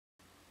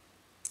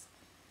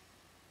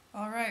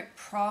All right,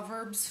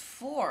 Proverbs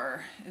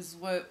 4 is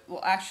what,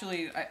 well,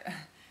 actually,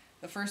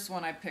 the first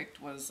one I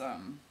picked was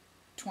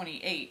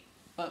 28,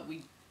 but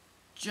we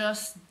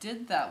just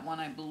did that one,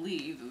 I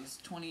believe. It was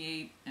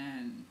 28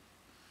 and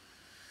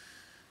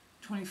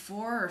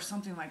 24 or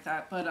something like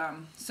that. But,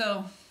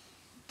 so,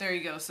 there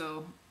you go.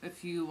 So,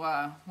 if you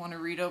want to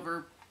read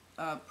over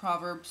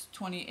Proverbs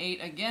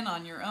 28 again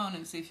on your own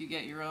and see if you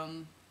get your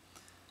own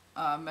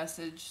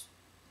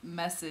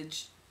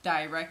message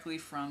directly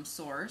from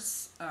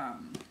source,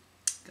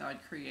 God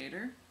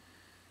creator,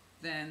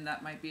 then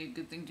that might be a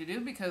good thing to do,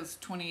 because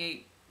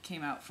 28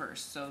 came out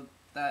first. So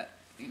that,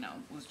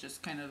 was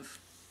just kind of,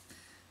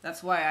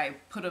 that's why I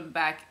put them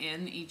back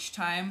in each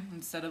time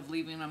instead of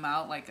leaving them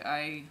out like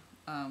I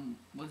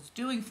was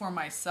doing for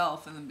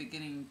myself in the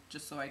beginning,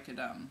 just so I could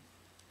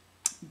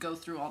go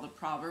through all the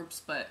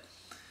Proverbs. But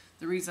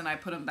the reason I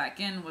put them back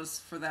in was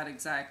for that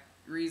exact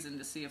reason,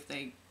 to see if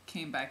they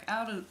came back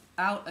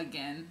out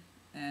again,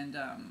 and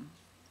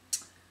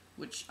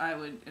which I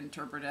would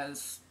interpret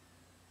as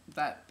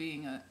that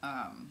being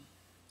an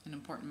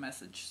important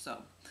message. So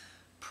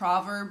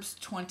Proverbs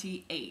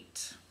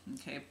 28.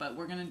 Okay, but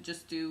we're gonna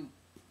just do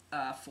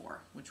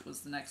 4, which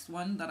was the next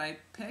one that I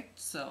picked.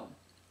 So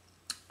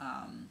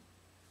I'm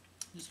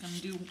just gonna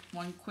do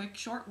one quick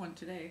short one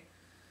today.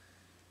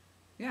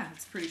 Yeah,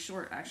 it's pretty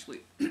short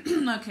actually.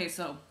 Okay,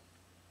 so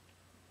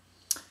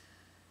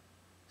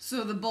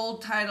the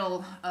bold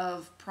title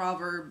of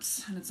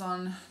Proverbs, and it's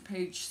on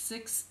page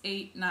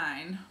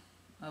 689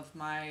 of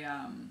my,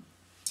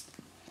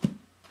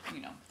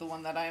 the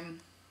one that I'm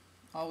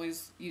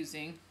always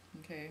using,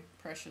 okay,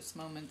 Precious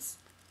Moments,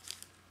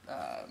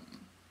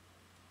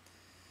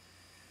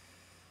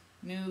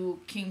 New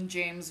King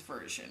James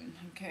Version,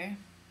 okay?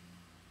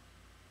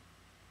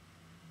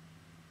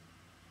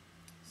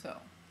 So,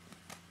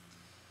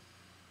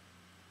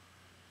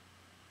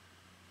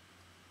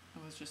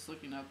 I was just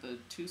looking up the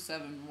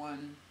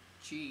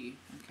 271G,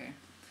 okay?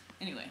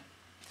 Anyway,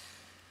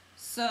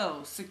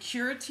 so,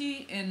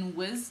 security in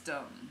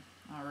wisdom,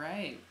 all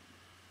right.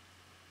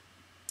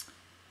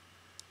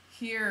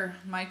 Hear,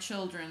 my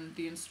children,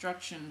 the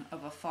instruction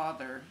of a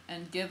father,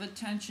 and give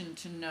attention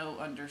to know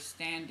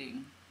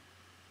understanding.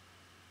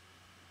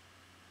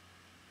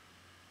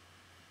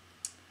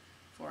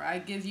 For I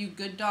give you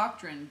good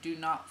doctrine, do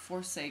not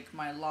forsake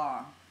my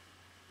law.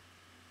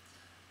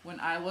 When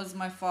I was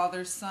my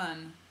father's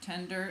son,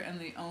 tender and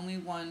the only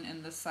one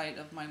in the sight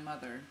of my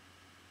mother.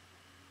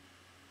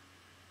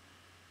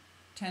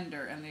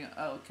 Tender and the,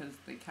 because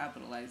they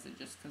capitalized it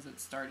just because it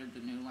started the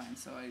new line,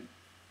 so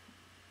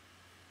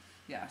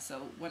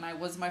so when I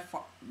was my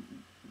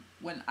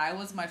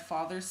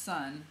father's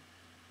son,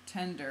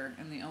 tender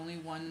and the only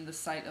one in the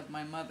sight of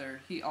my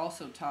mother, he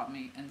also taught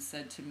me and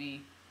said to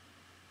me,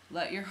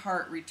 let your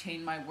heart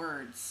retain my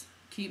words,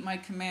 keep my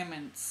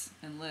commandments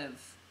and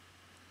live.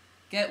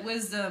 Get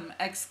wisdom,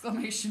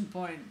 exclamation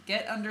point.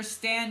 Get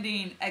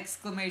understanding,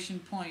 exclamation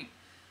point.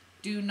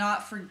 Do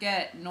not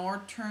forget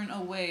nor turn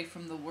away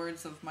from the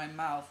words of my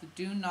mouth.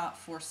 Do not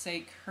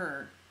forsake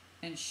her,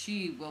 and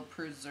she will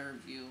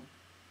preserve you.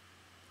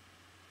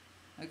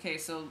 Okay,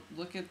 so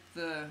look at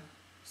the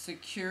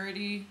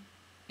security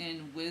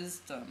in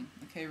wisdom.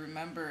 Okay,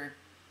 remember,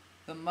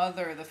 the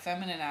mother, the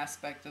feminine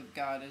aspect of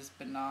God is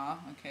Binah,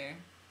 okay?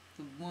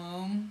 The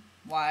womb,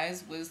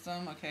 wise,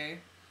 wisdom, okay?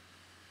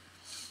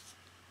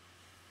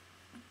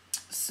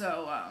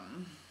 So,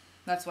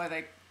 that's why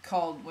they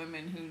called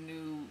women who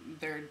knew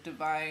their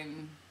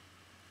divine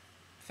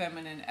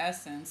feminine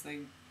essence, they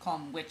call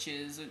them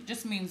witches. It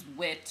just means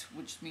wit,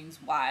 which means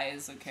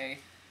wise, okay?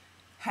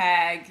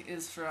 Hag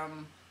is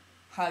from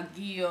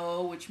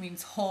Hagio, which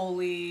means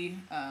holy.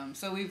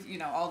 So we've,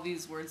 all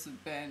these words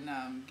have been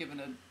given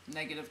a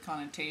negative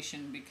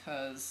connotation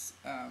because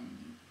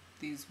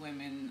these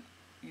women,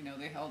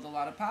 they held a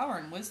lot of power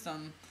and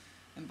wisdom,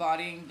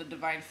 embodying the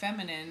divine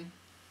feminine,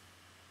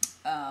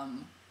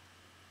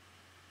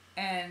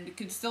 and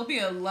could still be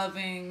a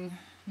loving,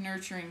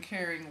 nurturing,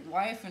 caring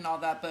wife and all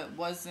that, but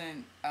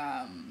wasn't,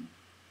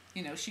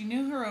 she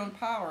knew her own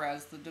power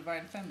as the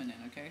divine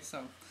feminine, okay?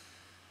 So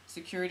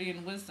security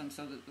and wisdom.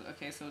 So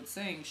so it's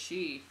saying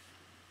she.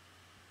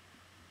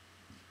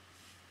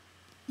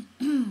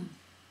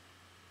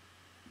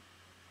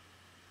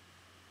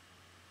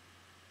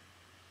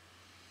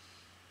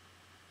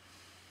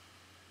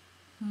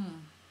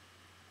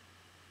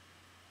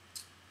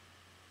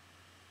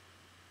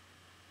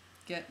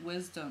 Get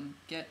wisdom,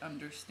 get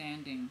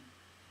understanding.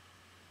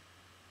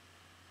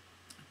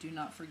 Do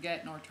not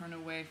forget nor turn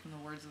away from the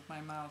words of my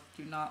mouth.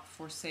 Do not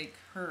forsake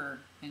her,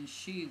 and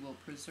she will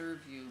preserve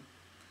you.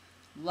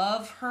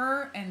 Love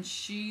her, and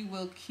she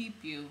will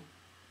keep you.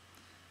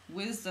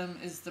 Wisdom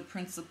is the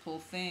principal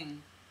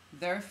thing.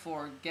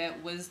 Therefore,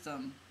 get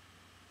wisdom,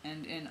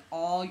 and in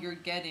all you're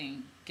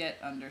getting, get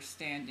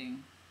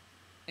understanding.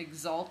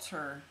 Exalt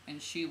her,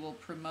 and she will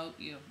promote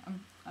you.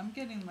 I'm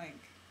getting like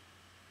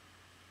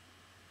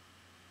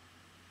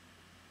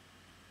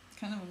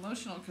kind of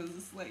emotional, because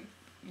it's like,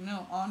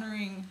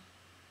 honoring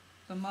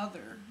the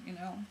mother,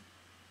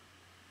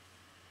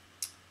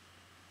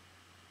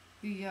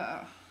 the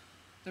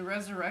the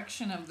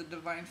resurrection of the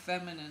divine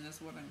feminine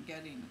is what I'm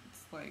getting.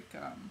 It's like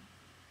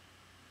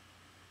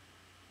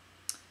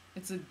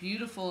it's a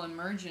beautiful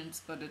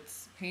emergence, but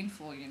it's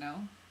painful, you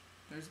know.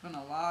 There's been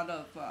a lot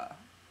of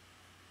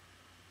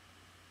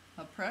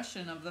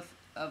oppression of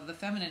the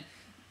feminine,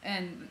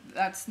 and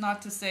that's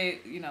not to say,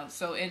 you know,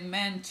 so in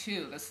men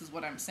too, this is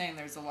what I'm saying,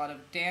 there's a lot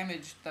of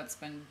damage that's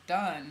been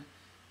done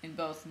in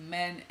both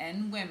men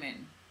and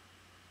women,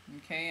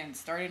 okay, and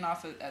starting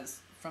off as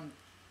from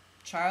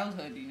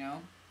childhood, you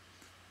know,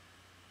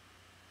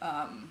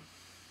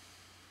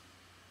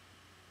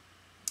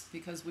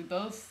 because we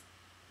both,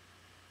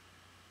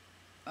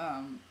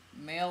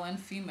 male and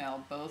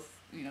female, both,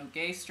 you know,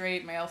 gay,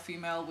 straight, male,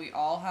 female, we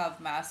all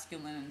have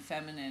masculine and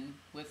feminine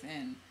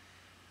within.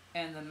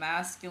 And the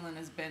masculine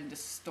has been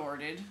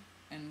distorted.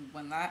 And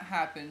when that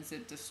happens,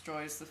 it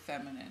destroys the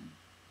feminine.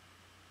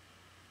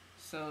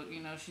 So, you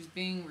know, she's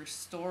being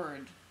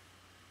restored.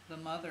 The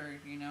mother,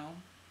 you know.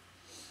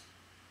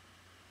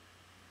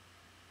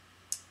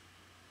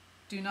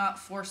 Do not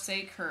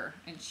forsake her,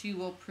 and she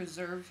will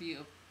preserve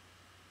you.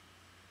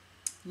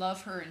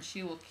 Love her, and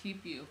she will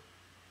keep you.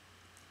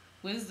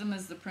 Wisdom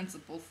is the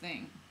principal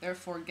thing.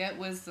 Therefore, get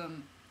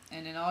wisdom,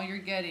 and in all you're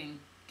getting,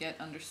 get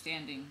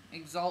understanding.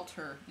 Exalt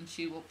her, and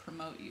she will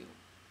promote you.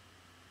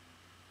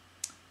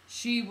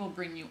 She will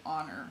bring you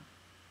honor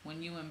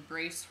when you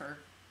embrace her.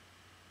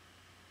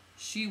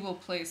 She will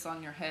place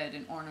on your head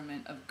an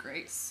ornament of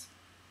grace.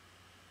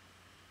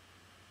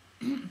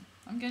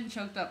 I'm getting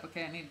choked up.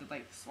 Okay, I need to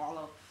like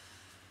swallow.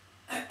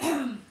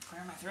 Clear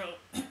my throat.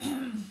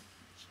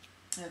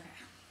 Okay.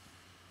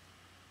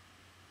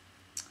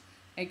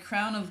 A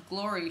crown of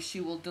glory she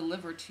will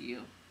deliver to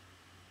you.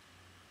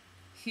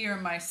 Hear,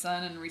 my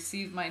son, and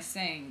receive my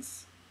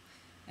sayings,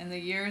 and the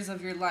years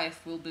of your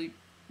life will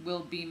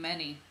be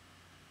many.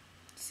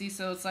 See,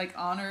 so it's like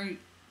honor,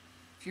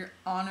 if you're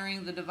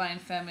honoring the divine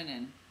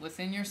feminine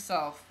within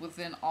yourself,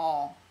 within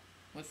all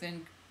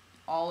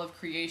of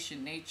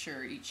creation,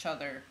 nature, each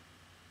other,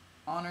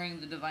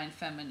 honoring the divine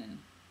feminine.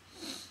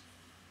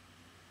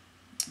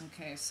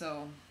 Okay,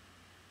 so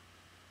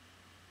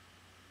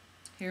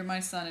hear, my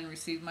son, and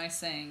receive my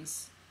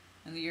sayings,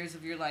 and the years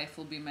of your life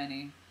will be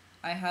many.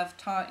 I have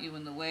taught you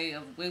in the way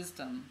of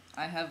wisdom.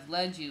 I have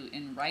led you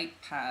in right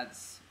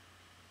paths.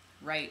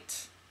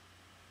 Right.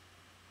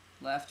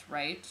 Left,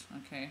 right.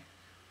 Okay.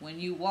 When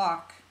you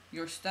walk,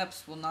 your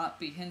steps will not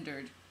be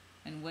hindered,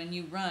 and when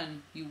you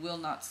run, you will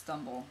not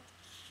stumble.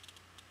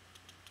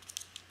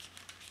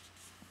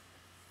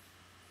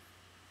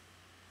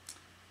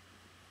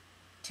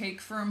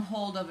 Take firm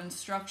hold of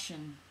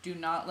instruction. Do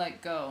not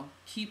let go.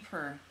 Keep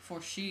her,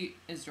 for she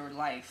is your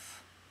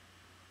life.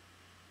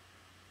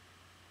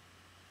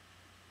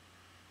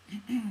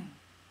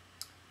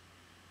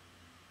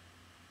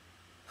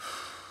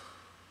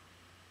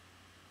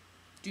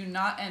 Do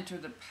not enter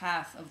the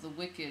path of the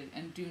wicked,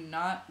 and do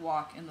not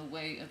walk in the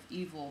way of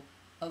evil.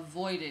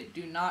 Avoid it.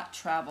 Do not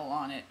travel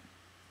on it.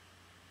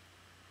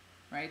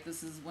 Right?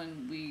 This is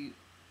when we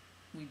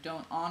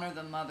don't honor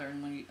the mother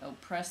and when we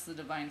oppress the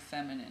divine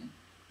feminine.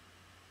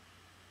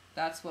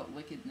 That's what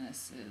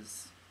wickedness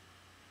is.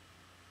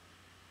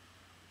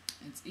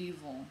 It's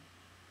evil.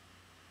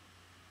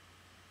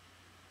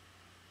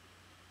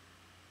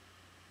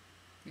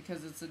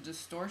 Because it's a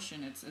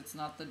distortion. It's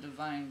not the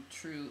divine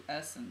true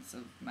essence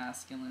of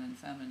masculine and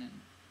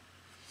feminine.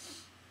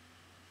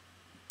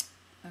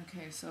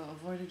 Okay, so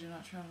avoid it, do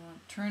not travel on.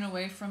 Turn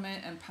away from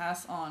it and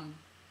pass on,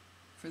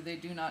 for they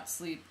do not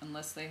sleep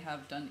unless they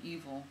have done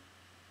evil,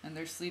 and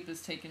their sleep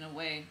is taken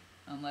away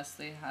unless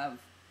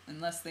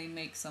they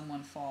make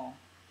someone fall.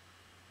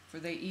 For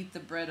they eat the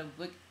bread of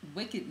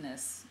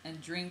wickedness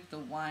and drink the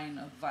wine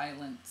of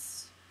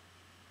violence.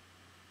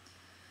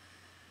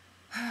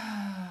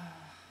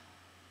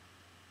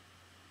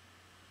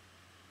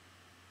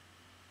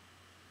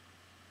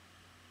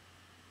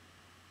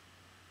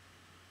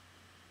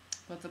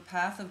 But the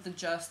path of the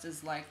just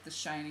is like the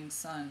shining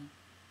sun,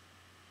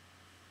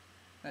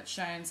 that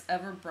shines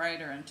ever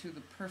brighter unto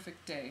the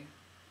perfect day.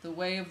 The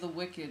way of the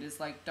wicked is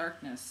like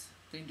darkness.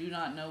 They do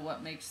not know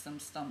what makes them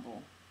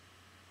stumble.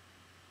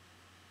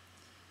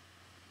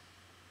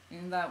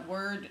 And that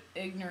word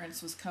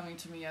ignorance was coming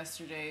to me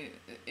yesterday.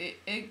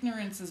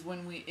 Ignorance is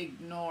when we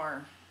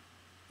ignore.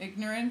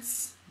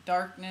 Ignorance,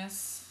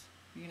 darkness,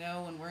 you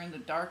know, when we're in the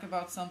dark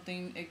about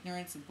something.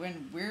 Ignorance is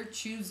when we're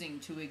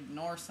choosing to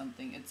ignore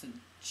something. It's a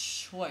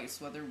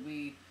choice, whether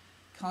we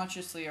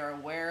consciously are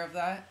aware of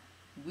that.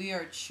 We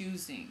are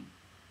choosing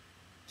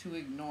to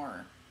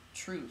ignore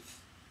truth.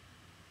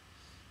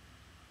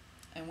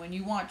 And when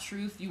you want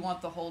truth, you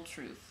want the whole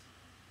truth.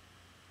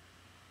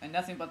 And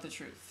nothing but the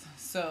truth.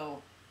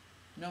 So,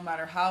 no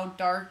matter how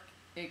dark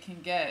it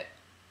can get,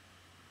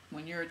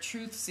 when you're a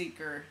truth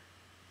seeker,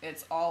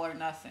 it's all or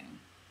nothing.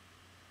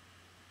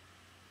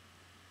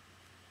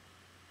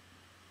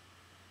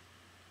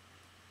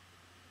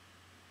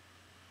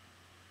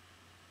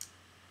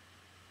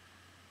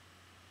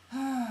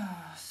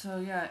 So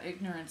yeah,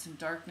 ignorance and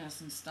darkness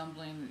and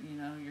stumbling, you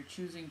know, you're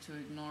choosing to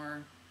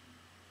ignore,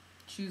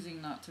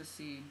 choosing not to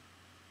see.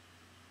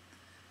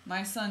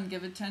 My son,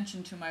 give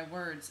attention to my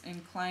words.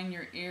 Incline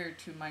your ear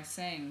to my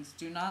sayings.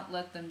 Do not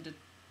let them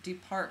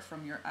depart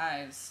from your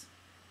eyes.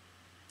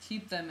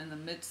 Keep them in the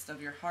midst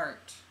of your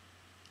heart.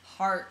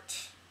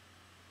 Heart.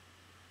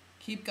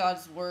 Keep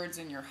God's words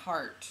in your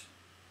heart.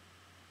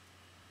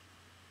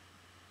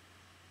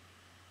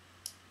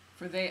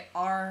 For they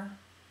are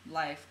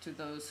life to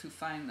those who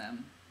find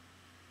them,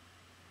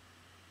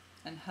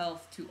 and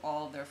health to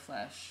all their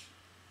flesh.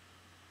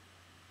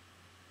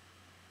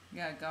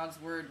 Yeah,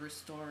 God's word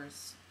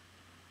restores.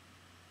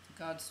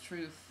 God's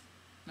truth,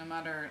 no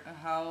matter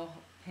how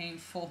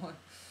painful,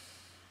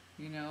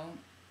 we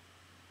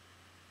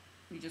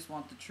just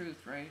want the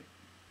truth, right?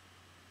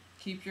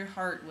 Keep your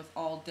heart with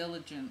all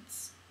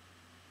diligence,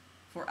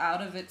 for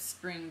out of it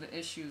spring the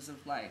issues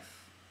of life.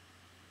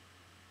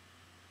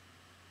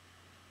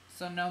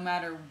 So no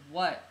matter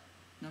what,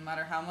 no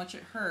matter how much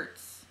it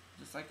hurts,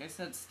 just like I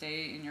said,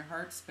 stay in your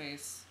heart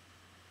space.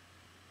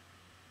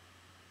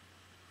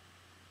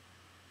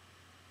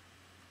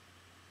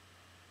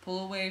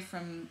 Pull away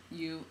from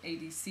you a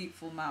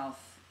deceitful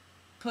mouth.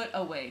 Put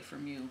away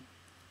from you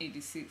a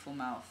deceitful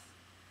mouth.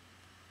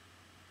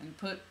 And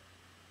put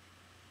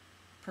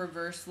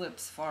perverse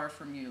lips far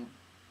from you.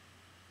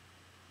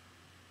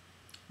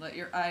 Let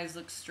your eyes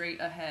look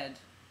straight ahead,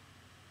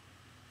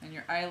 and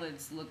your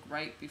eyelids look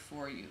right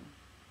before you.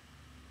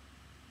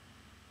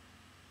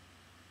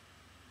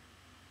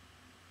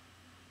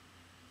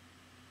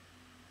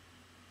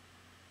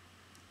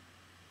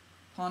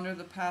 Ponder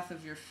the path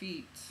of your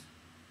feet,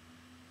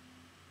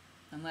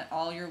 and let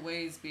all your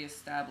ways be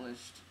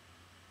established.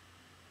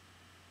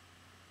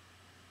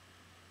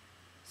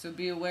 So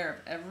be aware of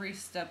every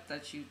step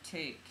that you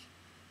take,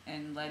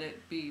 and let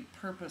it be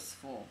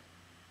purposeful.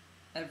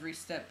 Every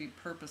step be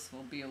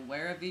purposeful. Be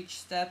aware of each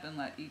step, and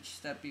let each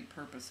step be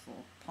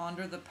purposeful.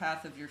 Ponder the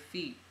path of your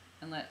feet,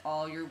 and let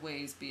all your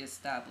ways be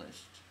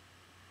established.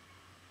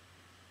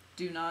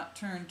 Do not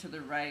turn to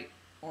the right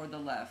or the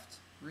left.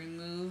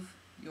 Remove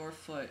your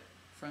foot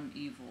from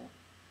evil.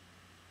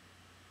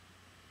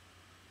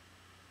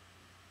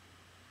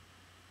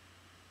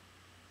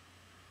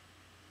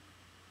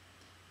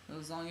 So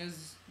as long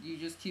as you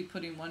just keep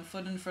putting one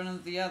foot in front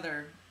of the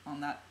other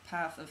on that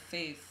path of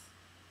faith,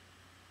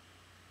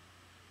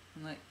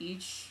 and let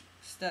each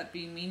step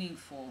be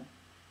meaningful,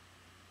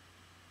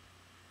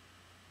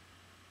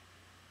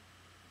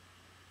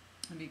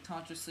 and be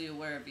consciously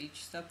aware of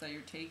each step that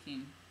you're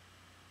taking,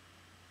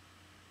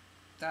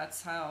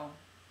 that's how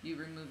you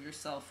remove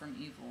yourself from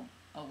evil.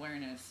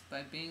 Awareness,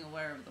 by being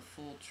aware of the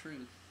full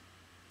truth.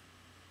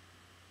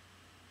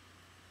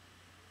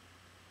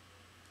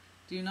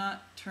 Do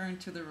not turn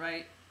to the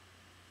right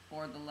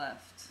or the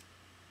left.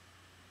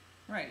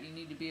 Right, you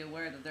need to be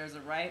aware that there's a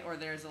right or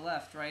there's a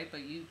left, right?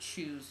 But you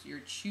choose,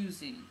 you're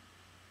choosing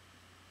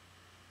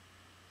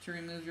to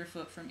remove your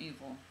foot from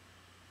evil.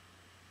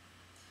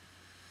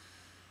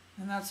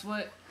 And that's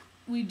what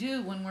we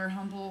do when we're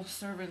humble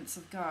servants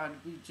of God.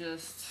 We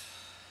just,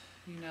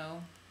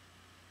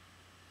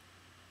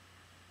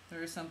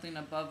 there is something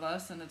above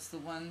us, and it's the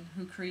one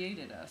who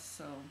created us.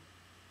 So,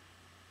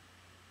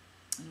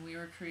 and we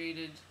were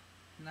created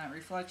in that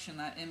reflection,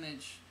 that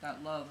image,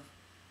 that love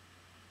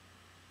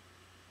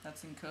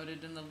that's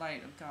encoded in the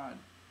light of God,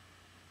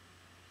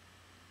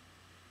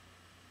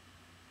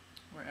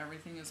 where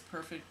everything is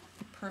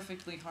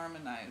perfectly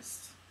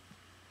harmonized.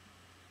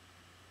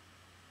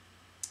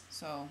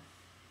 So,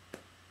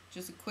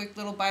 just a quick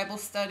little Bible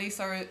study.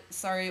 Sorry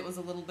it was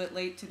a little bit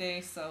late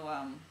today. So,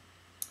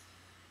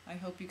 I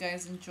hope you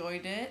guys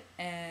enjoyed it,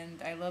 and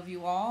I love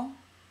you all.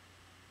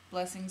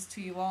 Blessings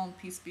to you all, and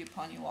peace be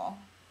upon you all.